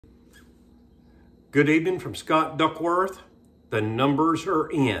Good evening from Scott Duckworth. The numbers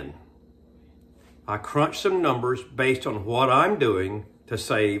are in. I crunched some numbers based on what I'm doing to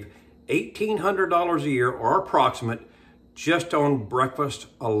save $1,800 a year or approximate just on breakfast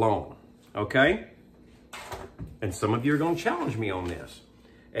alone, okay? And some of you are going to challenge me on this.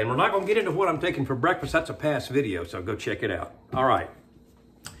 And we're not going to get into what I'm taking for breakfast. That's a past video, so go check it out. All right.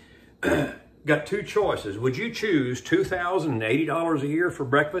 Got two choices. Would you choose $2,080 a year for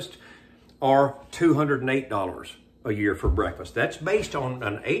breakfast or $208 a year for breakfast? That's based on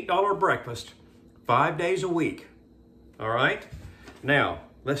an $8 breakfast 5 days a week. All right? Now,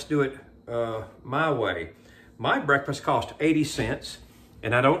 let's do it my way. My breakfast cost 80 cents,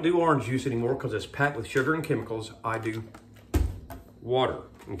 and I don't do orange juice anymore because it's packed with sugar and chemicals. I do water,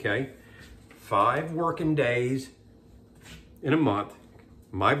 okay? 5 working days in a month.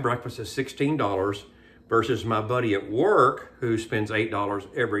 My breakfast is $16 versus my buddy at work who spends $8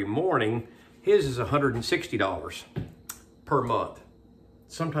 every morning. His is $160 per month,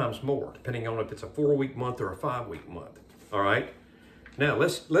 sometimes more, depending on if it's a 4-week month or a 5-week month. All right. Now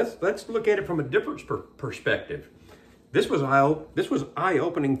let's look at it from a different perspective. This was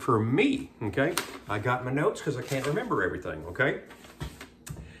eye-opening for me. Okay, I got my notes because I can't remember everything. Okay,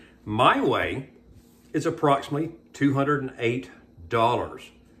 my way is approximately $208.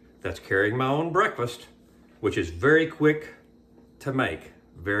 That's carrying my own breakfast, which is very quick to make.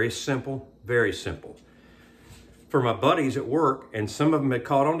 Very simple, very simple. For my buddies at work, and some of them had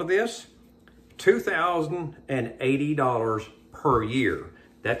caught on to this, $2,080 per year.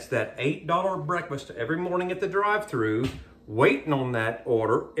 That's that $8 breakfast every morning at the drive-thru, waiting on that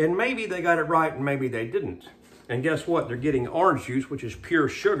order, and maybe they got it right and maybe they didn't. And guess what? They're getting orange juice, which is pure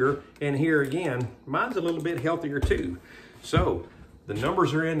sugar, and here again, mine's a little bit healthier too. So, the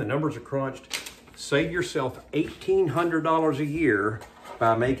numbers are in, the numbers are crunched. Save yourself $1,800 a year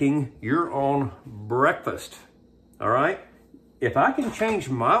by making your own breakfast, all right? If I can change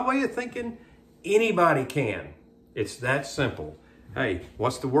my way of thinking, anybody can. It's that simple. Hey,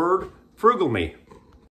 what's the word? Frugal me.